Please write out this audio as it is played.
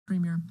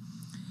Premier.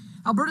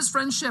 Alberta's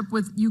friendship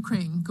with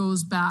Ukraine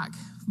goes back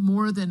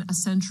more than a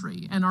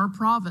century, and our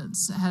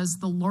province has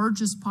the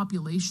largest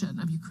population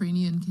of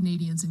Ukrainian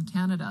Canadians in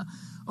Canada.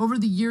 Over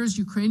the years,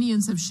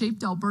 Ukrainians have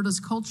shaped Alberta's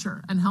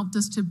culture and helped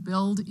us to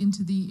build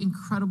into the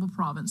incredible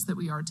province that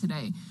we are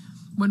today.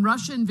 When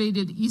Russia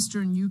invaded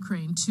eastern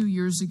Ukraine 2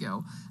 years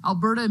ago,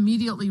 Alberta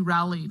immediately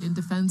rallied in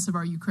defense of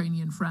our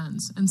Ukrainian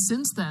friends. And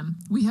since then,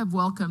 we have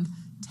welcomed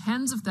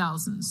tens of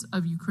thousands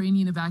of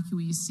Ukrainian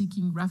evacuees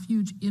seeking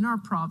refuge in our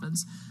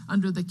province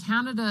under the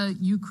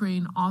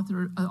Canada-Ukraine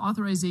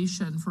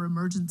Authorization for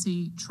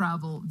Emergency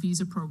Travel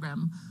Visa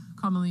Program,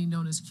 commonly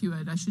known as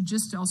QED. I should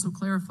just also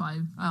clarify,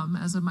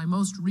 as of my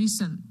most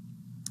recent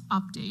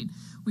update,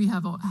 we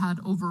have had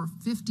over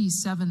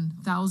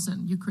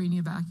 57,000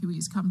 Ukrainian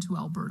evacuees come to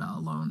Alberta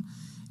alone,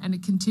 and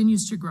it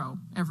continues to grow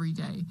every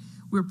day.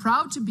 We're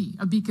proud to be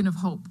a beacon of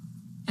hope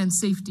and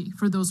safety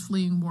for those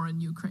fleeing war in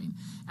Ukraine,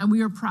 and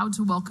we are proud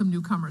to welcome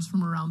newcomers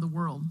from around the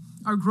world.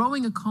 Our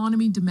growing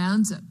economy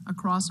demands it.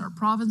 Across our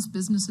province,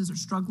 businesses are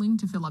struggling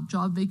to fill up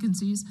job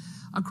vacancies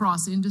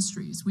across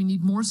industries. We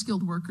need more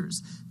skilled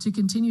workers to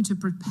continue to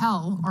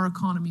propel our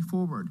economy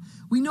forward.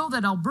 We know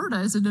that Alberta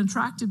is an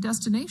attractive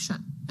destination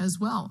as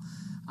well,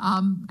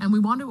 and we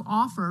want to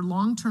offer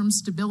long-term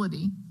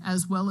stability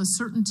as well as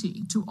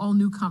certainty to all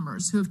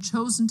newcomers who have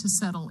chosen to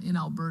settle in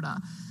Alberta.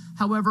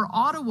 However,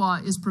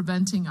 Ottawa is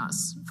preventing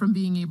us from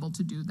being able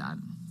to do that.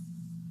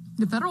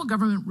 The federal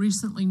government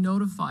recently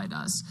notified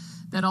us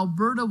that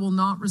Alberta will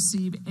not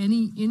receive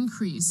any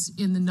increase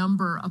in the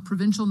number of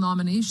provincial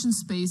nomination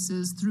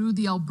spaces through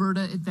the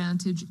Alberta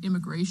Advantage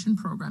Immigration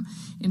Program.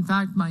 In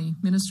fact, my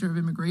Minister of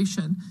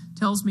Immigration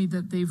tells me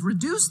that they've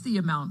reduced the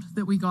amount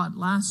that we got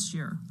last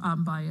year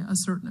by a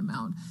certain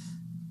amount.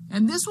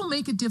 And this will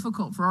make it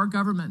difficult for our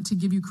government to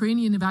give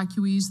Ukrainian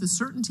evacuees the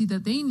certainty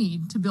that they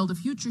need to build a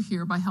future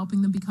here by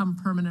helping them become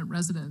permanent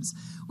residents.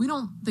 We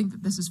don't think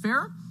that this is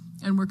fair,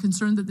 and we're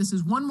concerned that this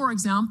is one more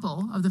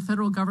example of the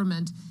federal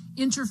government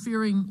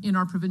interfering in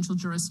our provincial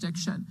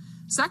jurisdiction.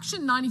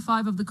 Section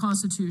 95 of the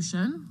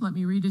Constitution, let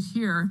me read it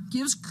here,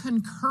 gives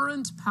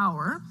concurrent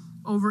power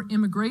over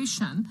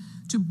immigration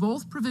to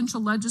both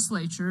provincial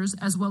legislatures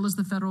as well as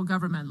the federal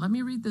government. Let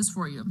me read this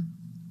for you.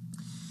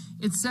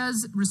 It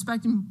says,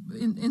 respecting,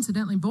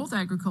 incidentally, both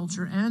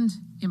agriculture and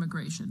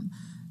immigration.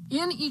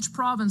 In each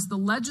province, the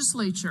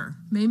legislature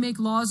may make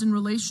laws in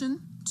relation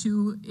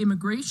to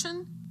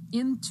immigration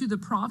into the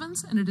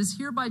province, and it is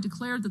hereby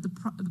declared that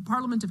the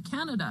Parliament of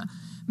Canada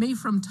may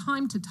from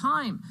time to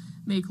time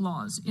make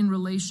laws in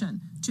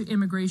relation to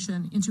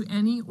immigration into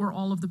any or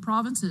all of the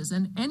provinces.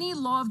 And any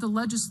law of the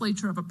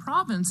legislature of a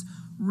province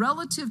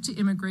relative to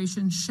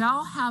immigration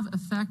shall have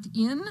effect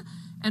in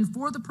and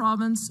for the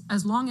province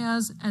as long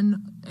as and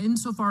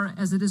insofar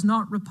as it is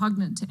not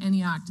repugnant to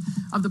any act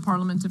of the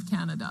Parliament of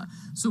Canada.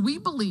 So we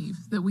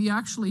believe that we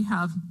actually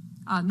have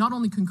not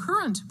only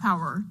concurrent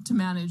power to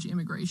manage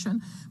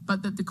immigration,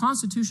 but that the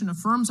Constitution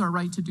affirms our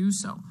right to do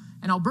so.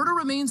 And Alberta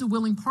remains a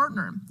willing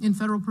partner in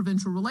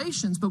federal-provincial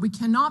relations, but we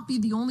cannot be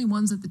the only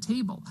ones at the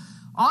table.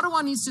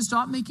 Ottawa needs to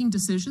stop making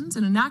decisions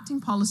and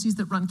enacting policies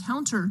that run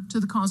counter to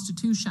the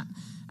Constitution.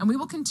 And we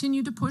will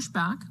continue to push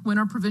back when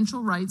our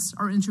provincial rights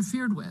are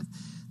interfered with.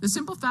 The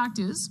simple fact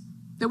is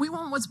that we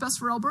want what's best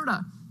for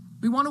Alberta.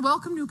 We want to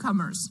welcome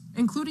newcomers,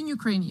 including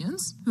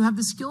Ukrainians, who have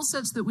the skill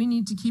sets that we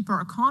need to keep our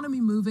economy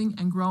moving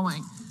and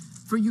growing.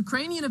 For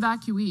Ukrainian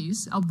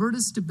evacuees,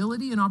 Alberta's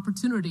stability and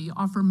opportunity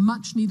offer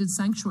much-needed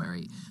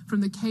sanctuary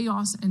from the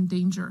chaos and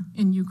danger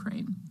in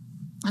Ukraine.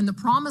 And the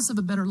promise of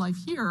a better life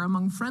here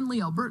among friendly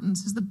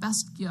Albertans is the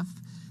best gift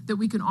that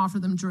we can offer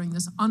them during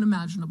this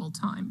unimaginable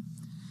time.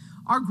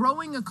 Our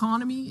growing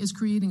economy is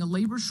creating a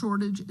labor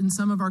shortage in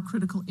some of our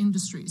critical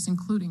industries,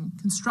 including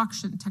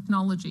construction,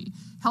 technology,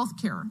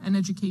 healthcare, and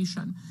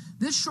education.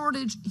 This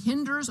shortage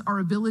hinders our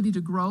ability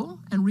to grow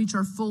and reach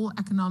our full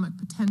economic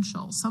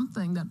potential,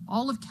 something that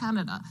all of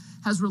Canada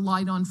has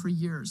relied on for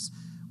years.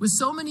 With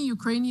so many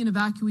Ukrainian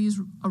evacuees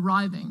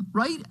arriving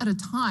right at a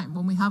time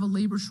when we have a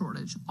labor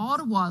shortage,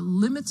 Ottawa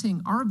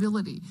limiting our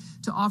ability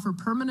to offer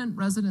permanent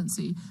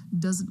residency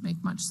doesn't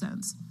make much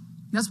sense.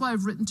 That's why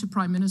I've written to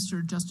Prime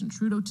Minister Justin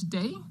Trudeau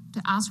today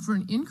to ask for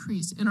an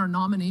increase in our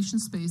nomination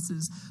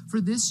spaces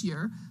for this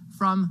year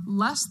from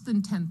less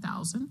than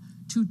 10,000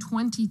 to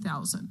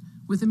 20,000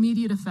 with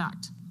immediate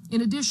effect.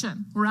 In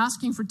addition, we're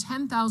asking for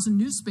 10,000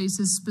 new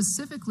spaces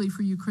specifically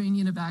for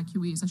Ukrainian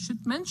evacuees. I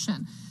should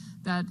mention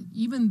that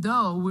even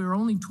though we're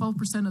only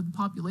 12% of the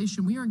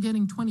population, we are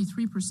getting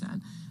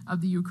 23% of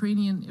the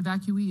Ukrainian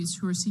evacuees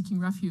who are seeking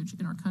refuge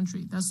in our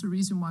country. That's the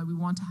reason why we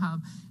want to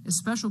have a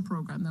special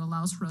program that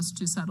allows for us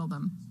to settle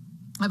them.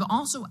 I've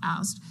also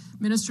asked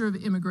Minister of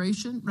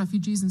Immigration,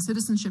 Refugees and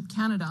Citizenship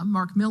Canada,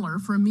 Mark Miller,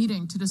 for a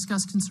meeting to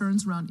discuss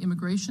concerns around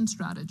immigration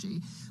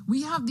strategy.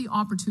 We have the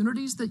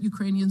opportunities that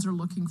Ukrainians are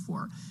looking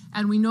for,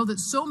 and we know that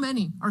so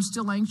many are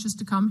still anxious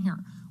to come here,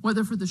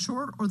 whether for the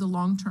short or the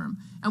long term,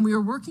 and we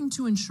are working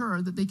to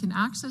ensure that they can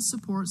access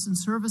supports and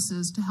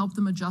services to help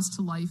them adjust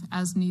to life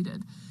as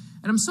needed.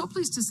 And I'm so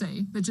pleased to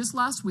say that just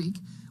last week,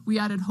 we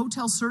added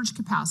hotel surge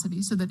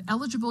capacity so that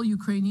eligible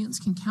Ukrainians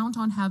can count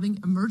on having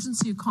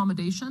emergency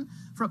accommodation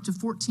for up to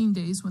 14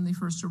 days when they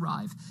first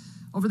arrive.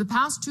 Over the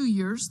past 2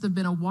 years, there have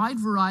been a wide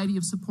variety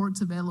of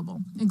supports available,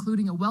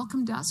 including a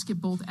welcome desk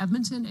at both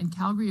Edmonton and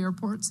Calgary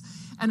airports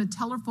and a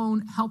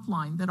telephone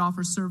helpline that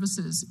offers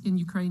services in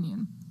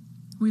Ukrainian.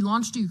 We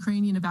launched a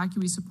Ukrainian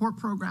Evacuee support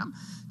program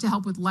to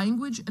help with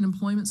language and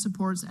employment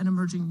supports and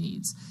emerging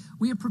needs.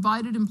 We have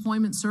provided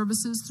employment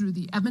services through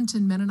the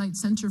Edmonton Mennonite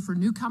Centre for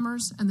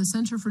Newcomers and the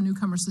Centre for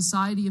Newcomer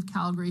Society of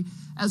Calgary,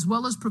 as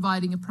well as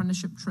providing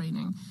apprenticeship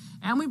training.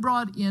 And we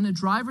brought in a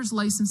driver's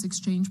license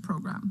exchange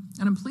program.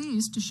 And I'm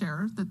pleased to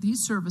share that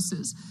these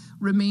services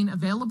remain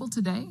available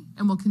today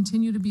and will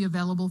continue to be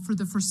available for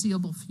the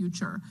foreseeable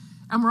future.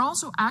 And we're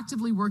also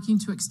actively working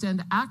to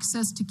extend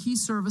access to key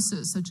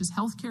services such as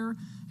healthcare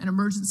and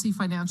emergency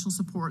financial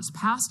supports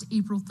past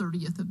April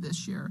 30th of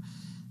this year.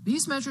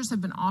 These measures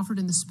have been offered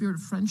in the spirit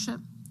of friendship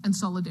and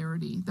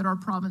solidarity that our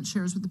province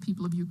shares with the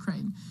people of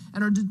Ukraine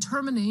and our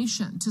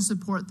determination to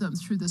support them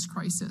through this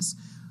crisis.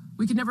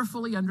 We can never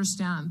fully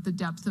understand the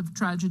depth of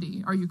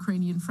tragedy our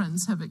Ukrainian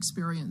friends have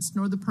experienced,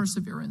 nor the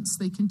perseverance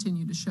they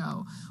continue to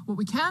show. What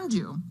we can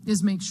do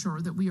is make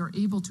sure that we are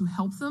able to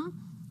help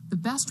them the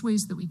best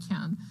ways that we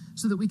can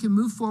so that we can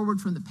move forward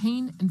from the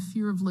pain and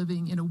fear of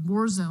living in a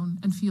war zone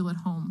and feel at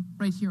home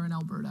right here in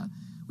Alberta.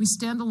 We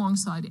stand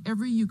alongside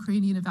every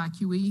Ukrainian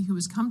evacuee who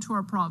has come to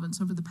our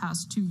province over the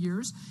past 2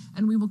 years,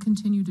 and we will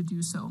continue to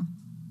do so.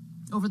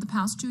 Over the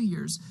past 2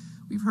 years,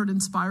 we've heard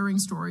inspiring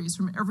stories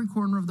from every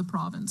corner of the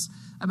province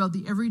about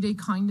the everyday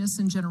kindness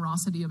and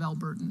generosity of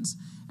Albertans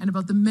and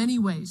about the many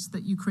ways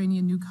that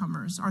Ukrainian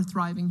newcomers are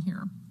thriving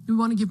here. We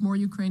want to give more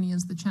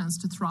Ukrainians the chance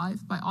to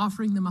thrive by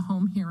offering them a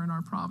home here in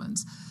our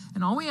province.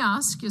 And all we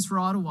ask is for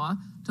Ottawa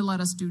to let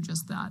us do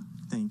just that.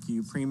 Thank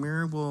you,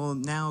 Premier. We'll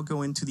now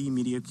go into the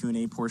media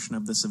Q&A portion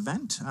of this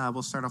event.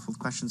 We'll start off with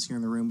questions here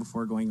in the room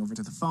before going over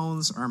to the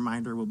phones. A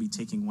reminder, we'll be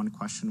taking one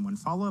question, one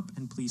follow-up,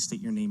 and please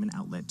state your name and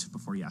outlet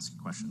before you ask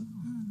a question.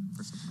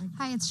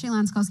 Hi, it's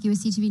Shaylan Skolsky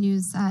with CTV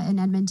News in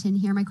Edmonton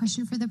here. My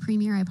question for the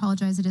Premier, I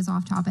apologize, it is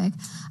off topic.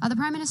 The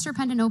Prime Minister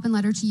penned an open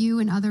letter to you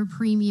and other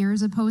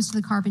premiers opposed to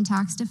the carbon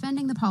tax,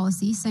 defending the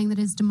policy, saying that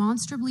it is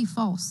demonstrably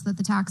false that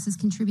the tax is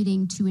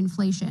contributing to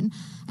inflation,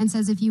 and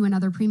says if you and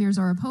other premiers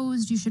are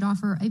opposed, you should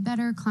offer a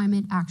better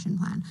climate action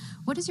plan.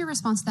 What is your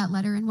response to that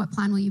letter, and what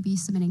plan will you be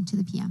submitting to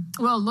the PM?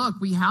 Well, look,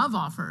 we have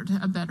offered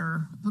a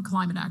better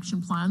climate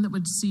action plan that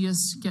would see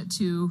us get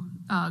to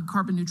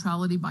carbon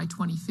neutrality by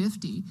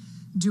 2050.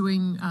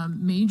 Doing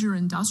major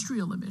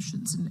industrial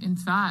emissions. And in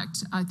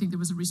fact, I think there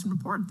was a recent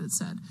report that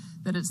said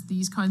that it's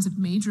these kinds of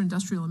major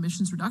industrial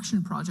emissions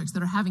reduction projects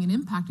that are having an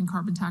impact and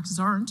carbon taxes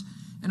aren't.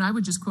 And I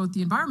would just quote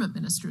the Environment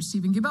Minister,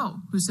 Stephen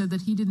Guilbeault, who said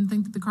that he didn't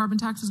think that the carbon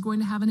tax was going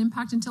to have an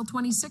impact until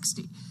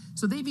 2060.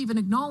 So they've even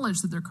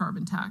acknowledged that their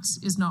carbon tax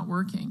is not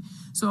working.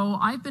 So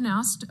I've been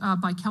asked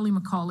by Kelly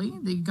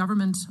McCauley, the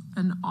Government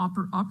and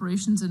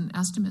Operations and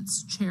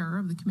Estimates Chair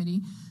of the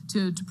committee,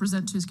 to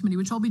present to his committee,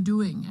 which I'll be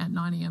doing at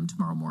 9 a.m.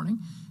 tomorrow morning.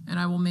 And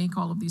I will make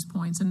all of these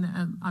points. And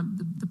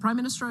the Prime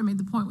Minister, I made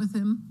the point with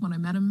him when I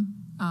met him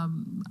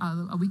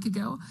a week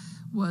ago,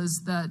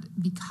 was that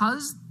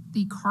because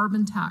the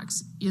carbon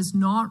tax is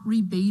not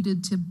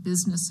rebated to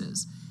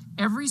businesses,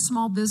 every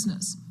small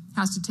business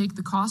has to take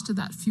the cost of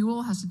that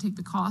fuel, has to take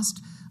the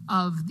cost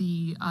of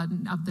the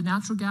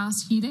natural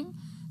gas heating.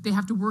 They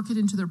have to work it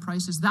into their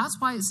prices.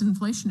 That's why it's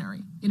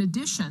inflationary. In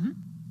addition,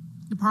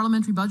 the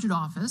Parliamentary Budget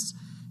Office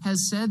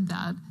has said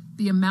that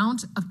the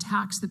amount of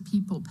tax that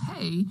people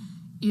pay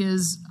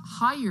is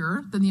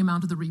higher than the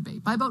amount of the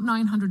rebate by about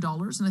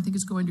 $900, and I think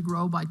it's going to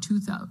grow by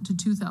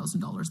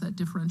 $2,000, that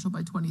differential by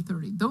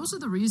 2030. Those are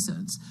the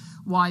reasons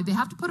why they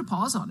have to put a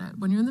pause on it.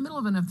 When you're in the middle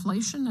of an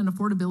inflation and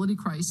affordability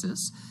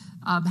crisis,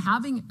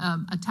 having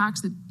a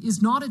tax that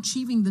is not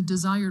achieving the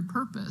desired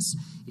purpose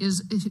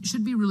it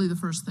should be really the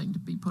first thing to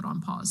be put on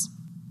pause.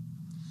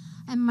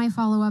 And my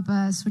follow-up,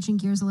 switching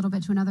gears a little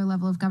bit to another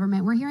level of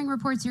government. We're hearing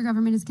reports your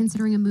government is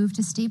considering a move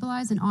to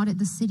stabilize and audit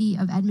the city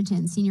of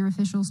Edmonton. Senior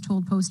officials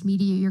told Post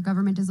Media your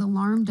government is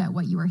alarmed at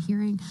what you are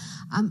hearing.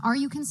 Are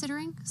you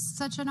considering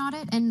such an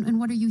audit? And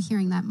what are you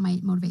hearing that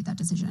might motivate that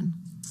decision?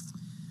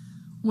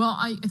 Well,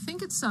 I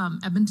think it's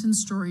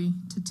Edmonton's story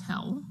to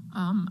tell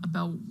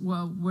about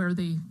where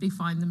they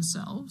find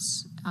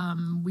themselves.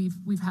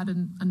 We've had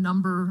a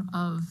number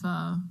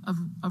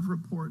of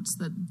reports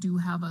that do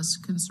have us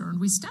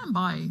concerned. We stand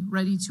by,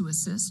 ready to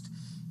assist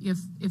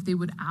if they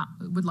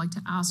would like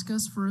to ask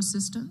us for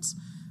assistance.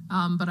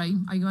 But I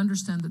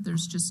understand that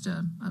there's just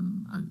a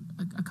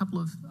couple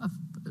of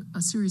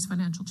serious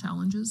financial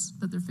challenges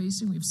that they're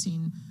facing. We've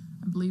seen,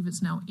 I believe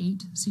it's now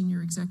 8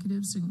 senior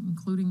executives,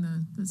 including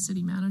the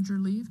city manager,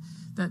 leave.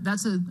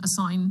 That's a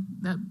sign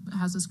that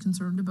has us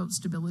concerned about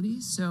stability.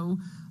 So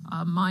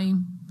my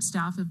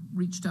staff have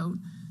reached out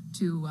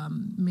to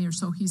Mayor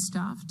Sohi's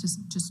staff to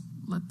just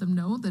let them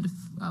know that if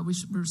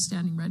we're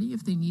standing ready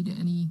if they need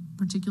any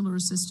particular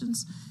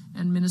assistance.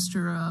 And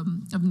Minister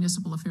of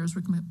Municipal Affairs,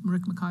 Rick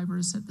McIver,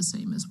 has said the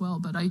same as well.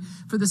 But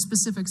for the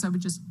specifics, I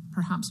would just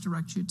perhaps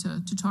direct you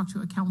to talk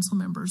to a council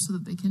member so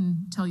that they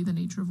can tell you the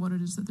nature of what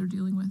it is that they're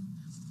dealing with.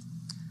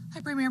 Hi,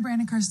 Premier.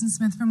 Brandon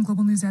Carson-Smith from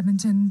Global News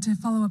Edmonton. To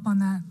follow up on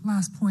that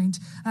last point,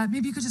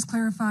 maybe you could just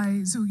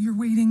clarify, so you're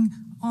waiting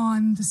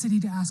on the city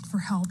to ask for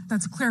help.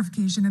 That's a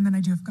clarification, and then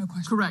I do have a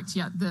question. Correct,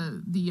 yeah.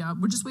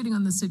 We're just waiting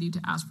on the city to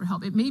ask for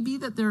help. It may be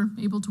that they're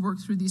able to work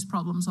through these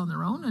problems on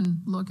their own, and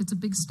look, it's a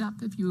big step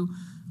if you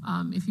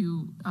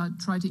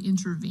try to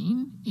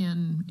intervene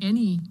in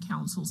any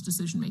council's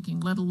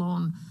decision-making, let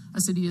alone a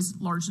city as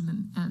large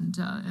and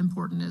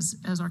important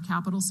as our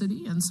capital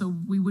city. And so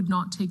we would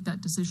not take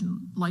that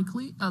decision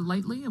lightly,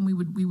 and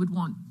we would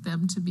want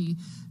them to be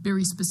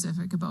very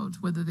specific about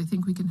whether they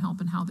think we can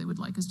help and how they would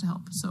like us to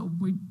help. So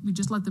we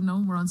just let them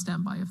know we're on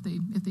standby if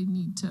they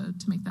need to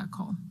make that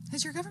call.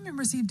 Has your government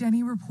received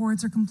any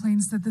reports or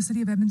complaints that the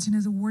City of Edmonton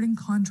is awarding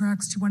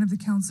contracts to one of the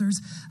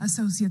councillor's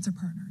associates or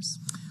partners?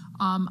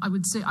 I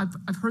would say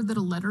I've heard that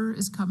a letter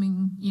is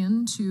coming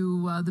in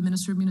to the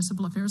Minister of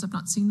Municipal Affairs. I've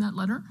not seen that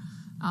letter,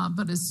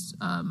 but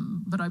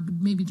I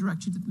would maybe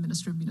direct you to the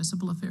Minister of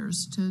Municipal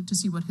Affairs to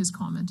see what his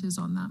comment is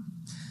on that.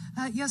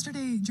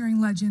 Yesterday, during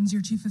Legends,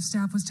 your Chief of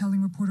Staff was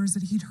telling reporters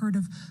that he'd heard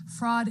of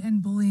fraud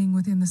and bullying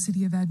within the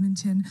City of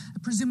Edmonton.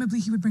 Presumably,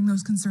 he would bring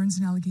those concerns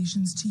and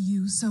allegations to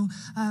you. So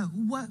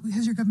what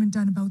has your government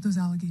done about those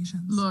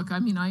allegations? Look, I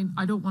mean,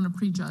 I don't want to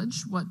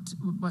prejudge what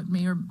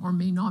may or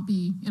may not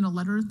be in a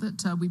letter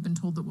that we've been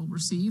told that we'll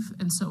receive.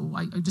 And so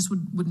I just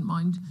wouldn't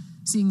mind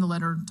seeing the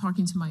letter,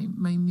 talking to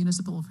my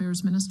municipal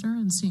affairs minister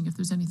and seeing if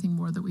there's anything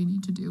more that we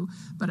need to do.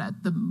 But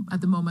at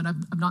the moment,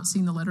 I've not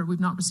seen the letter. We've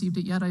not received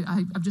it yet.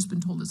 I've just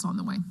been told it's on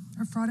the way.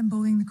 Are fraud and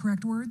bullying the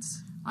correct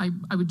words? I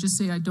would just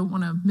say I don't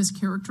want to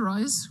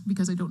mischaracterize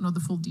because I don't know the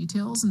full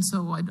details. And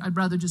so I'd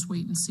rather just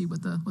wait and see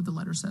what the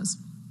letter says.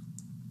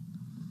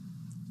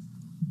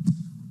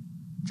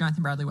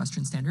 Jonathan Bradley,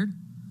 Western Standard.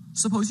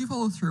 Suppose you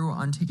follow through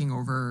on taking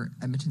over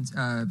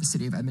the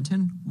city of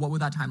Edmonton. What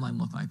would that timeline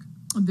look like?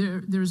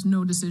 There's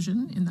no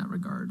decision in that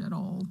regard at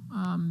all,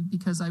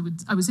 because I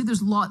would say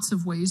there's lots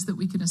of ways that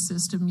we can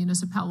assist a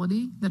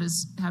municipality that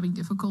is having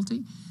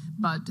difficulty.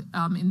 But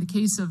in the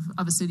case of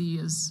a city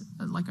as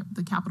like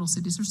the capital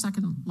city, is our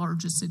second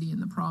largest city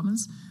in the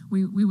province,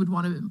 we would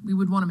want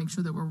to make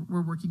sure that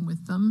we're working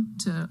with them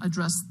to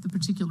address the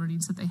particular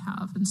needs that they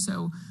have. And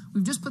so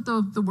we've just put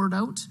the word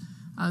out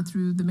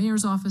through the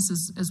mayor's office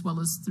as well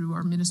as through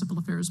our municipal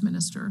affairs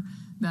minister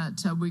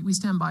that we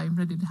stand by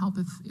ready to help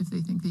if they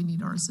think they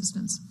need our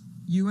assistance.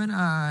 You and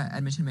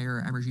Edmonton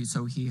Mayor Amarjeet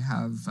Sohi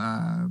have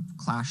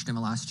clashed in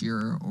the last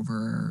year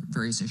over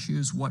various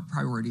issues. What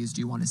priorities do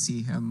you want to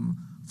see him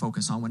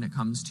focus on when it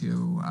comes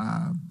to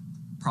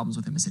problems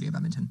within the city of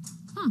Edmonton?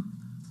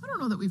 I don't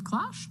know that we've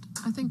clashed.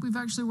 I think we've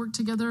actually worked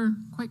together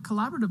quite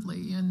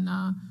collaboratively.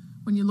 And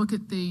when you look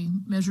at the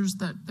measures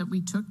that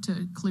we took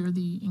to clear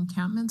the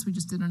encampments, we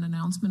just did an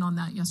announcement on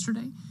that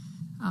yesterday.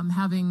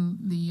 Having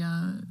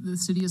the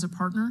city as a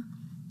partner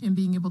in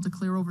being able to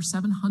clear over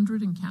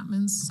 700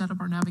 encampments, set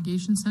up our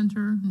navigation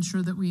center,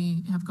 ensure that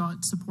we have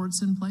got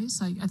supports in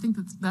place. I think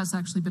that's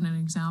actually been an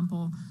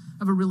example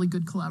of a really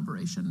good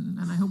collaboration,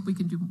 and I hope we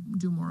can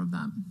do more of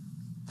that.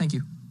 Thank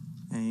you.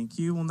 Thank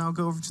you. We'll now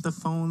go over to the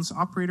phones.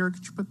 Operator,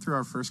 could you put through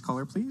our first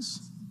caller,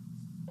 please?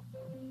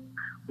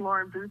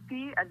 Lauren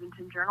Boothby,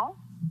 Edmonton Journal.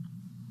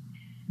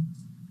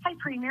 Hi,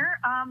 Premier.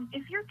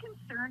 If you're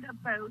concerned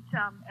about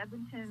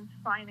Edmonton's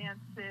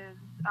finances,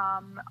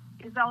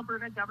 is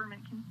Alberta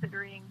government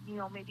considering,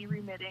 maybe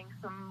remitting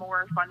some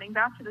more funding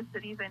back to the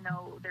cities? I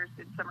know there's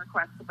been some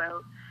requests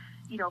about,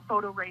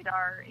 photo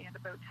radar and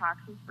about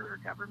taxes for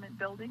government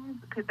buildings.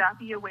 Could that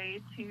be a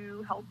way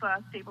to help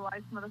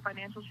stabilize some of the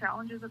financial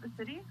challenges of the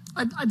city?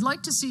 I'd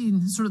like to see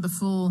sort of the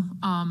full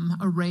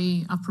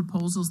array of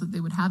proposals that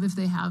they would have, if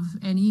they have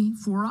any,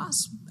 for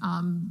us.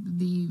 I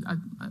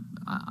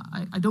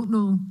don't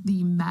know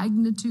the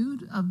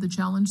magnitude of the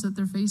challenge that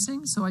they're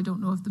facing, so I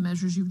don't know if the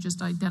measures you've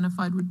just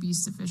identified would be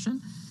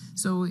sufficient.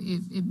 So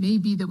it may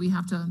be that we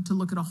have to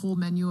look at a whole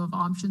menu of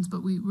options,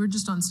 but we're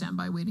just on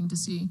standby waiting to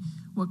see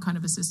what kind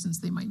of assistance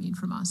they might need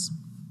from us.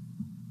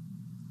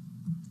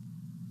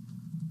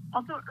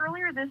 Also,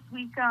 earlier this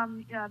week,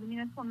 the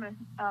Municipal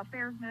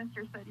Affairs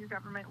Minister said your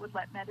government would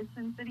let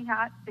Medicine City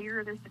Hat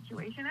figure their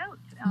situation out.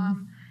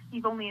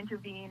 You've only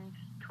intervened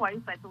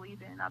twice, I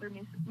believe, in other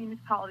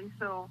municipalities.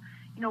 So,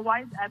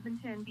 why is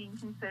Edmonton being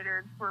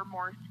considered for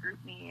more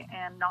scrutiny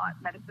and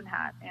not Medicine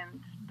Hat?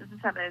 And does this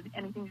have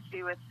anything to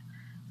do with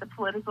the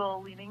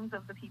political leanings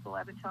of the people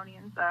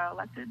Edmontonians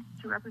elected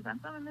to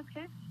represent them in this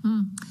case?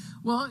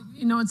 Well,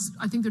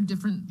 I think they're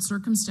different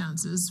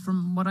circumstances.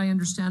 From what I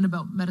understand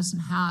about Medicine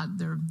Hat,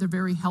 they're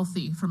very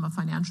healthy from a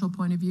financial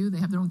point of view. They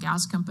have their own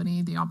gas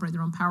company. They operate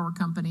their own power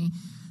company.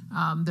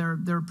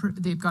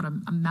 They've got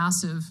a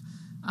massive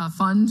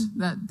fund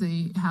that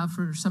they have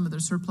for some of their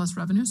surplus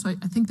revenue. So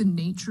I think the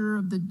nature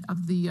of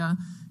the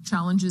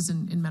challenges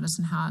in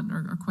Medicine Hat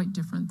are quite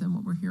different than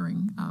what we're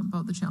hearing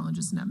about the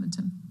challenges in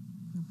Edmonton.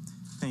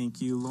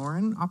 Thank you,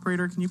 Lauren.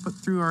 Operator, can you put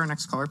through our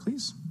next caller,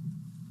 please?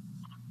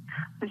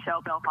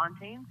 Michelle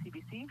Bellefontaine,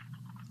 CBC.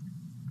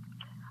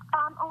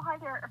 Hi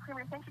there,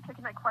 Premier. Thanks for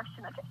taking my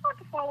question. I just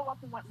wanted to follow up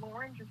on what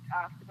Lauren just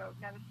asked about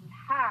Medicine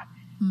Hat.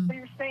 So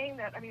you're saying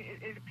that,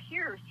 it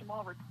appears from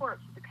all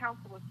reports that the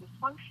council is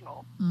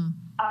dysfunctional,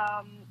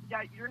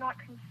 that you're not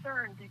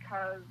concerned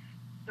because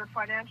their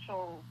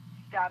financial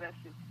status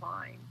is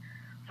fine.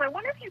 So I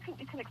wonder if you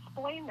can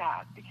explain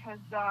that, because,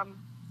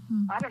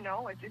 I don't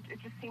know, it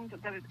just seems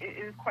that it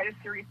is quite a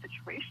serious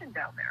situation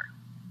down there.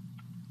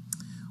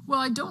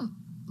 Well,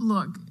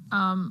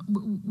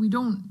 we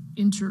don't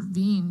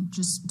intervene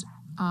just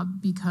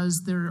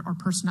because there are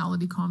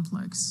personality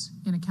conflicts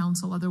in a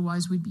council.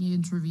 Otherwise, we'd be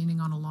intervening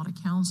on a lot of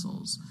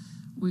councils.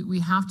 We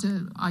have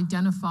to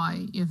identify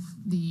if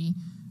the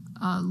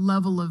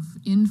level of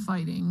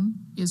infighting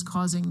is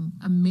causing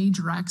a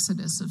major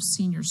exodus of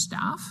senior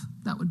staff.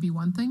 That would be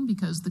one thing,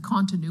 because the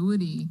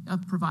continuity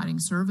of providing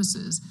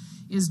services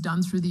is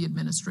done through the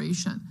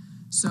administration.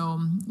 So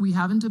we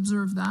haven't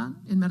observed that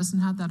in Medicine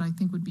Hat. That I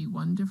think would be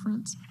one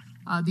difference.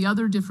 The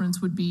other difference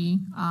would be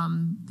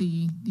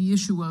the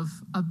issue of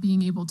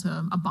being able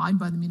to abide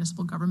by the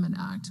Municipal Government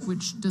Act,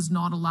 which does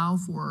not allow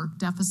for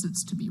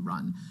deficits to be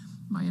run.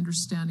 My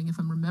understanding, if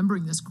I'm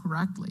remembering this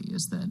correctly,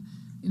 is that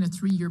in a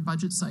 3-year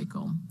budget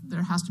cycle,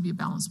 there has to be a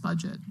balanced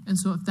budget. And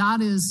so if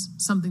that is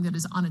something that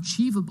is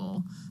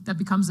unachievable, that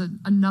becomes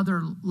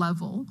another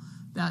level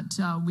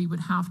that we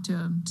would have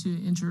to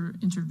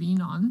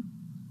intervene on.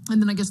 And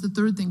then I guess the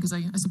third thing, because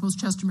I suppose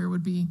Chestermere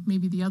would be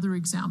maybe the other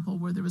example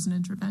where there was an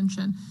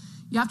intervention,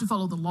 you have to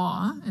follow the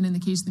law. And in the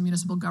case of the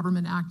Municipal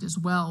Government Act as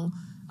well,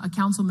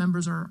 council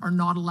members are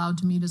not allowed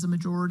to meet as a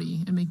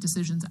majority and make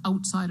decisions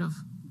outside of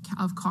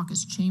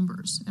caucus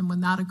chambers. And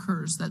when that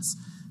occurs,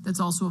 that's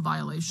also a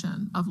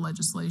violation of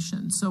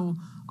legislation. So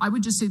I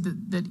would just say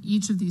that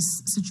each of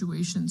these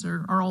situations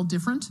are all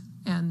different.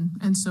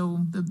 And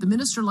so the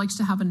minister likes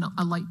to have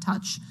a light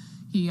touch.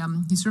 He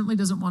certainly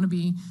doesn't want to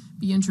be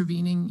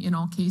intervening in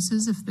all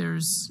cases if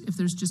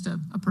there's just a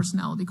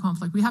personality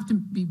conflict. We have to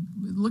be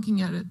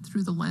looking at it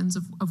through the lens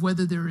of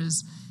whether there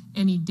is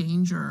any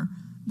danger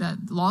that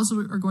laws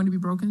are going to be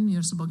broken in the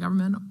Municipal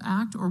Government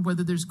Act, or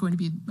whether there's going to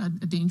be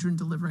a danger in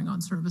delivering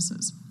on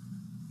services.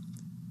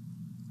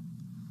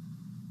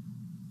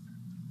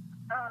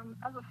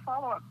 As a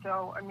follow-up,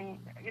 though,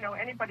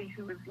 anybody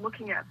who is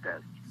looking at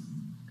this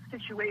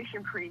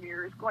situation,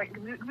 Premier, is going,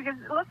 because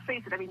let's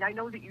face it, I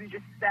know that you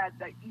just said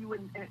that you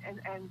and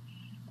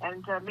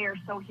Mayor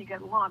Sohi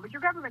get along, but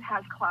your government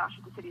has clashed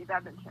with the city of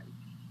Edmonton.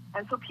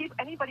 And so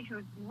anybody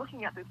who's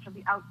looking at this from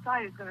the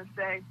outside is going to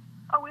say,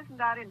 oh, isn't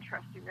that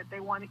interesting that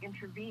they want to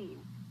intervene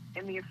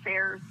in the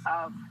affairs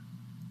of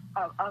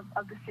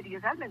the city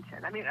of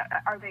Edmonton?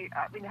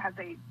 Have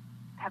they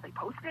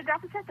posted a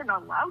deficit? They're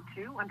not allowed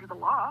to under the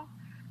law.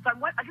 So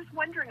I'm just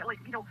wondering,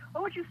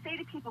 what would you say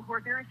to people who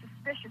are very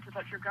suspicious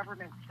about your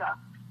government's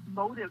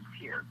motives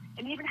here,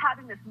 and even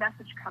having this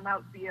message come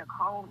out via a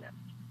columnist?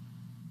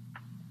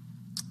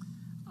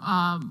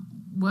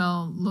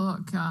 Well,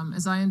 look,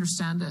 as I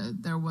understand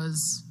it, there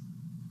was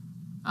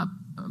a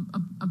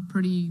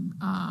pretty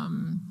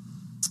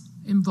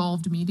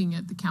involved meeting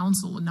at the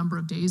council a number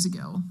of days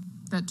ago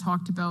that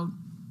talked about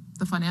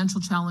the financial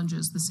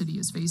challenges the city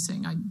is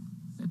facing.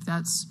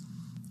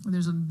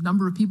 There's a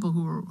number of people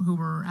who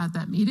were at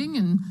that meeting,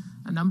 and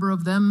a number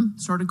of them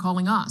started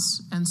calling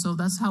us. And so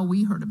that's how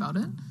we heard about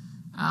it.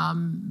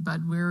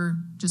 But we're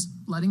just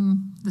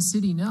letting the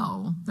city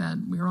know that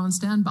we're on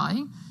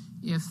standby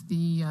if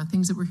the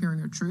things that we're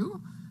hearing are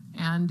true,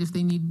 and if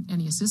they need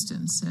any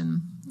assistance.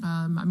 And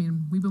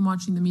we've been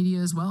watching the media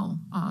as well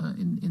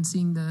in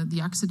seeing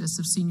the exodus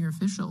of senior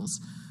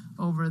officials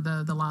over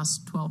the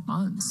last 12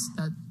 months.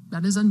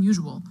 That is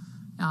unusual.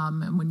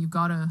 And when you've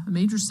got a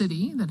major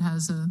city that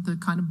has the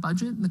kind of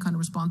budget and the kind of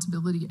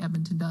responsibility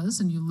Edmonton does,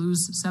 and you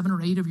lose 7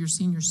 or 8 of your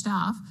senior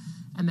staff,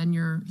 and then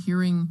you're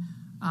hearing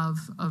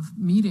of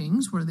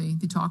meetings where they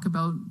talk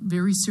about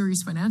very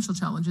serious financial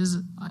challenges,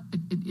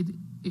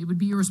 it would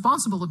be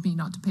irresponsible of me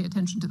not to pay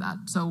attention to that.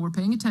 So we're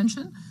paying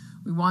attention.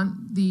 We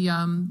want the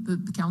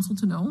council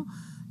to know,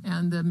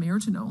 and the mayor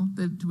to know,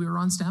 that we're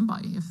on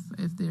standby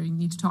if they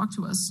need to talk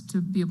to us to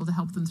be able to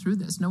help them through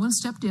this. No one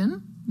stepped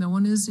in. No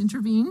one has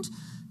intervened.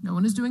 No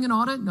one is doing an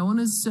audit. No one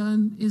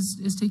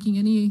is taking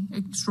any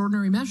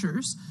extraordinary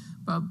measures.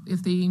 But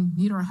if they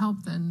need our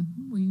help, then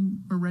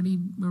we're ready.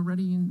 We're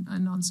ready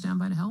and on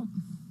standby to help.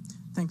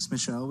 Thanks,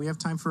 Michelle. We have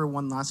time for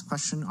one last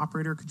question.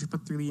 Operator, could you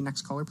put through the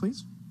next caller,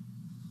 please?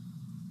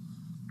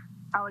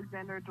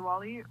 Alexander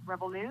Dwally,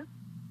 Rebel News.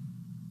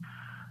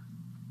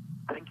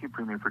 Thank you,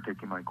 Premier, for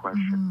taking my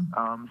question.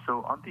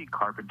 So on the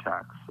carbon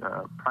tax,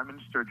 Prime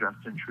Minister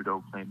Justin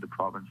Trudeau claimed the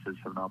provinces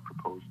have now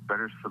proposed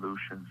better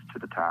solutions to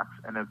the tax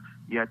and have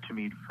yet to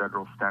meet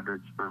federal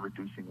standards for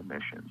reducing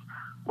emissions.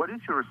 What is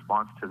your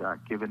response to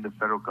that, given the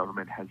federal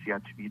government has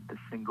yet to meet a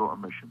single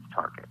emissions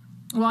target?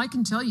 Well, I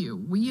can tell you,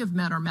 we have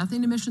met our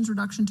methane emissions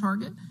reduction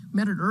target,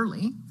 met it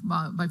early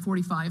by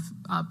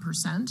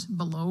 45%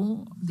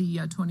 below the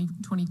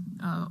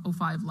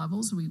 2005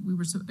 levels. We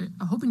were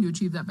hoping to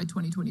achieve that by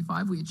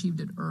 2025. We achieved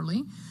it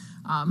early.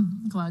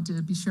 Glad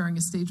to be sharing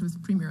a stage with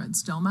Premier Ed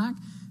Stelmach,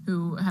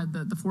 who had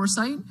the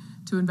foresight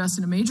to invest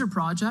in a major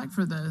project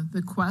for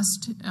the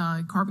Quest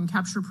carbon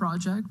capture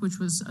project, which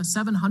was a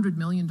 $700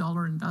 million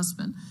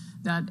investment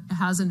that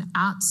has an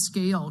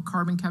at-scale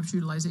carbon capture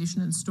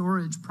utilization and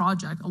storage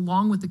project,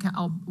 along with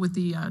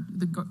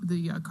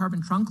the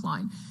carbon trunk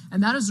line.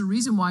 And that is the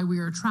reason why we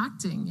are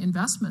attracting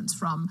investments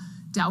from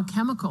Dow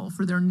Chemical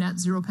for their net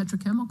zero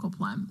petrochemical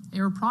plant,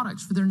 Air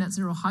Products for their net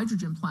zero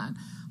hydrogen plant,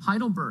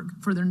 Heidelberg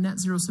for their net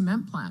zero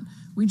cement plant.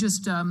 We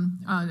just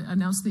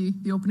announced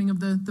the opening of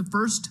the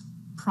first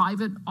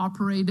private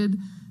operated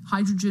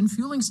hydrogen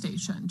fueling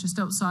station just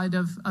outside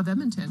of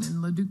Edmonton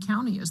in Leduc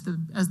County as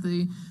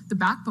the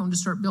backbone to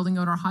start building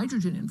out our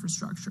hydrogen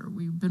infrastructure.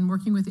 We've been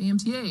working with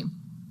AMTA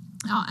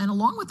and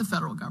along with the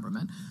federal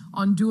government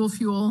on dual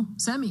fuel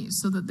semis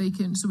so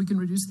we can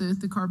reduce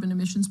the carbon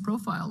emissions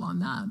profile on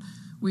that.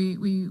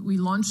 We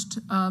launched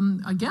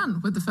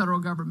again with the federal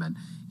government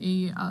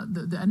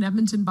an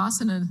Edmonton bus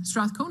and a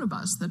Strathcona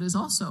bus that is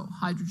also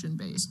hydrogen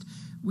based.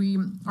 We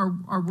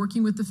are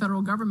working with the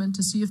federal government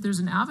to see if there's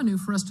an avenue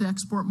for us to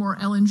export more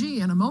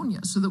LNG and ammonia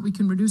so that we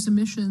can reduce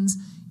emissions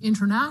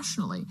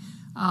internationally.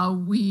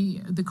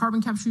 The carbon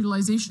capture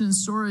utilization and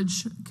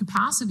storage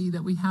capacity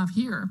that we have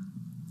here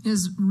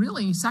is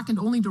really second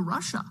only to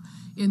Russia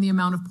in the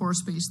amount of pore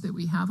space that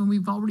we have. And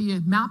we've already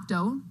mapped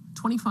out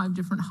 25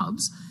 different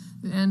hubs,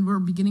 and we're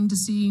beginning to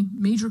see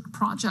major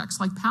projects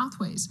like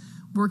Pathways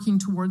working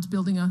towards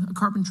building a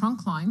carbon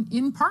trunk line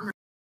in partnership.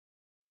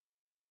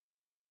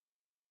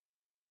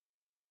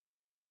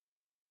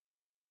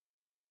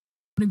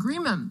 An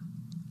agreement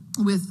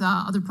with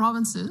other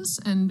provinces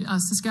and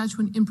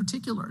Saskatchewan in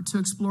particular to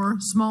explore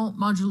small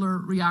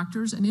modular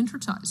reactors and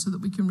interties so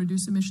that we can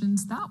reduce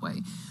emissions that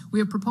way. We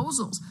have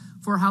proposals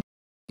for how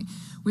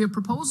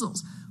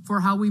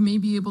we may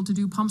be able to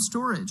do pump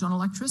storage on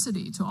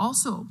electricity to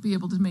also be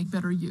able to make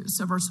better use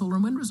of our solar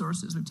and wind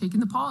resources. We've taken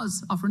the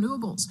pause off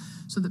renewables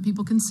so that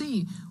people can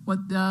see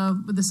what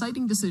the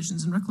siting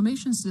decisions and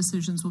reclamation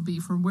decisions will be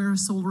for where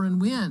solar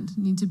and wind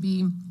need to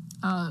be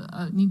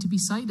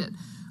sited.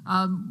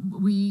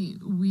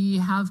 We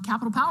have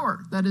Capital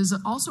Power that has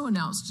also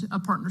announced a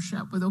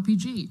partnership with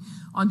OPG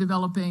on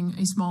developing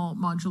a small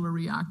modular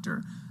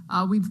reactor.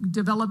 We've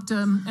developed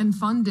and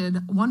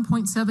funded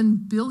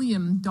 $1.7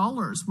 billion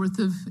worth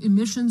of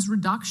emissions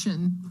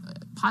reduction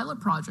pilot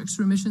projects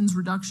for Emissions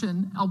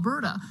Reduction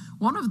Alberta.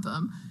 One of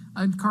them,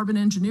 Carbon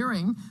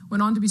Engineering,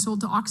 went on to be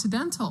sold to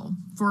Occidental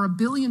for $1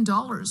 billion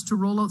to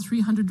roll out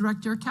 300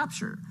 direct air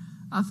capture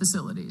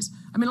facilities.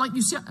 I mean, like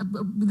you see,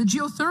 the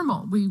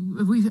geothermal,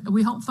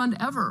 we helped fund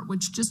Ever,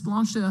 which just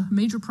launched a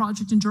major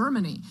project in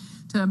Germany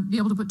to be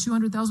able to put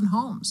 200,000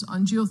 homes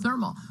on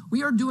geothermal.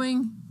 We are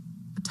doing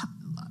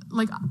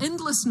like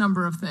endless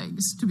number of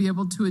things to be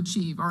able to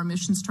achieve our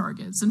emissions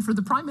targets. And for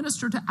the Prime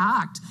Minister to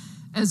act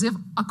as if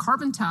a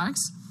carbon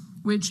tax,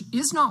 which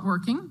is not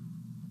working,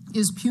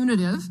 is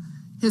punitive,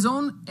 his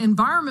own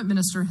environment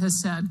minister has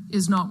said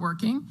is not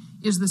working,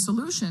 is the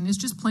solution, is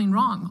just plain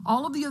wrong.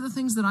 All of the other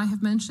things that I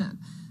have mentioned,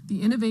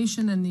 the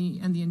innovation and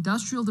the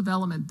industrial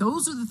development,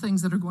 those are the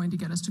things that are going to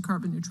get us to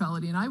carbon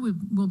neutrality. And I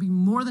will be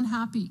more than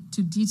happy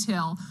to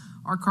detail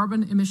our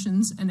carbon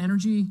emissions and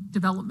energy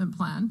development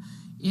plan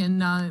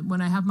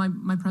when I have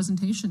my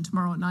presentation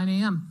tomorrow at 9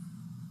 a.m.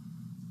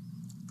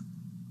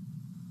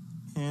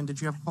 And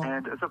did you have a follow-up?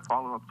 And as a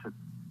follow-up to,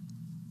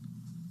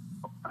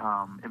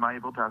 am I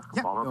able to ask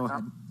a follow-up? Go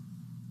ahead.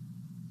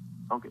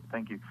 Okay,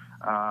 thank you.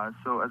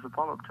 So as a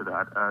follow-up to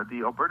that,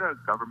 the Alberta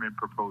government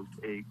proposed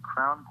a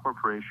Crown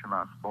corporation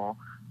last fall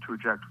to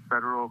reject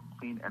federal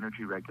clean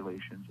energy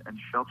regulations and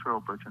shelter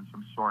Albertans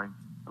from soaring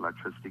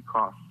electricity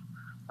costs.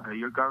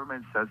 Your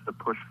government says the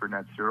push for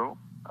net zero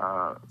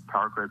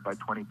power grid by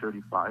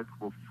 2035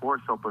 will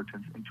force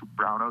Albertans into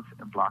brownouts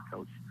and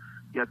blackouts,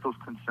 yet those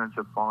concerns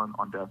have fallen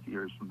on deaf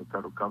ears from the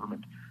federal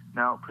government.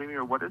 Now,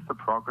 Premier, what is the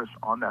progress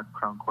on that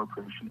Crown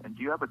Corporation, and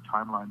do you have a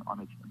timeline on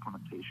its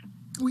implementation?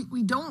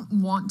 We don't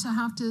want to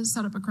have to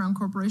set up a Crown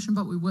Corporation,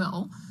 but we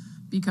will,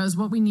 because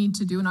what we need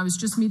to do, and I was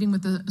just meeting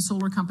with a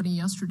solar company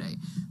yesterday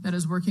that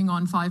is working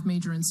on 5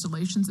 major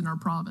installations in our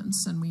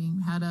province, and we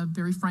had a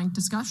very frank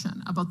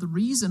discussion about the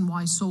reason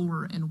why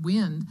solar and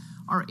wind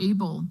are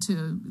able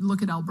to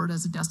look at Alberta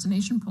as a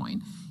destination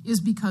point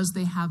is because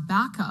they have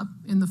backup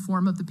in the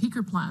form of the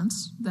peaker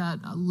plants that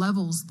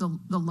levels the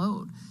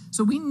load.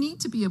 So we need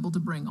to be able to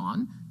bring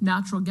on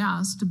natural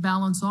gas to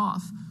balance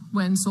off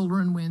when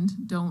solar and wind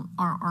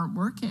aren't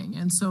working.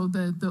 And so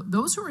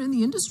those who are in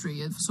the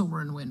industry of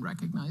solar and wind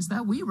recognize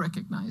that. We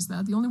recognize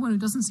that. The only one who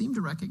doesn't seem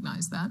to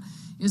recognize that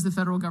is the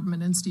federal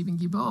government and Stephen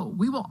Guilbeault.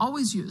 We will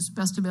always use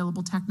best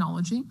available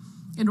technology.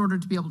 in order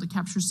to be able to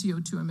capture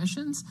CO2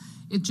 emissions.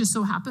 It just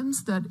so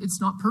happens that it's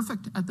not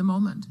perfect at the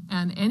moment.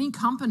 And any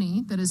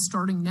company that is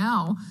starting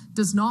now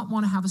does not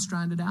want to have a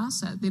stranded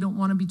asset. They don't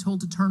want to be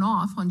told to turn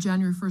off on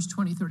January 1st,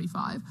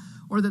 2035,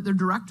 or that their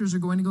directors are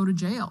going to go to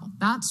jail.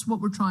 That's what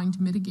we're trying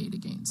to mitigate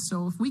against.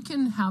 So if we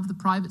can have the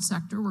private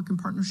sector work in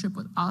partnership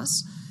with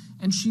us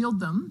and shield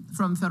them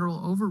from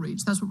federal overreach,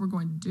 that's what we're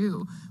going to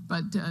do.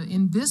 But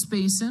in this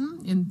basin,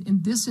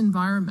 in this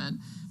environment,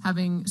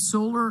 having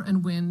solar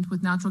and wind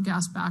with natural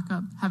gas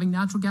backup, having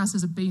natural gas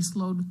as a base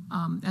load,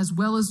 as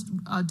well as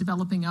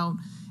developing out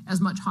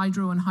as much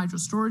hydro and hydro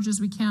storage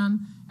as we can,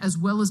 as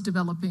well as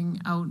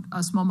developing out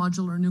a small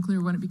modular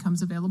nuclear when it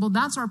becomes available.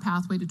 That's our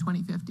pathway to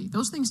 2050.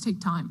 Those things take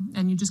time,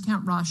 and you just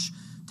can't rush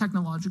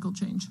technological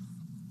change.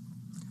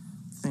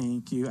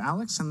 Thank you,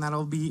 Alex. And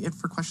that'll be it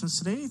for questions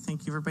today.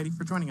 Thank you, everybody,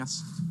 for joining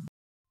us.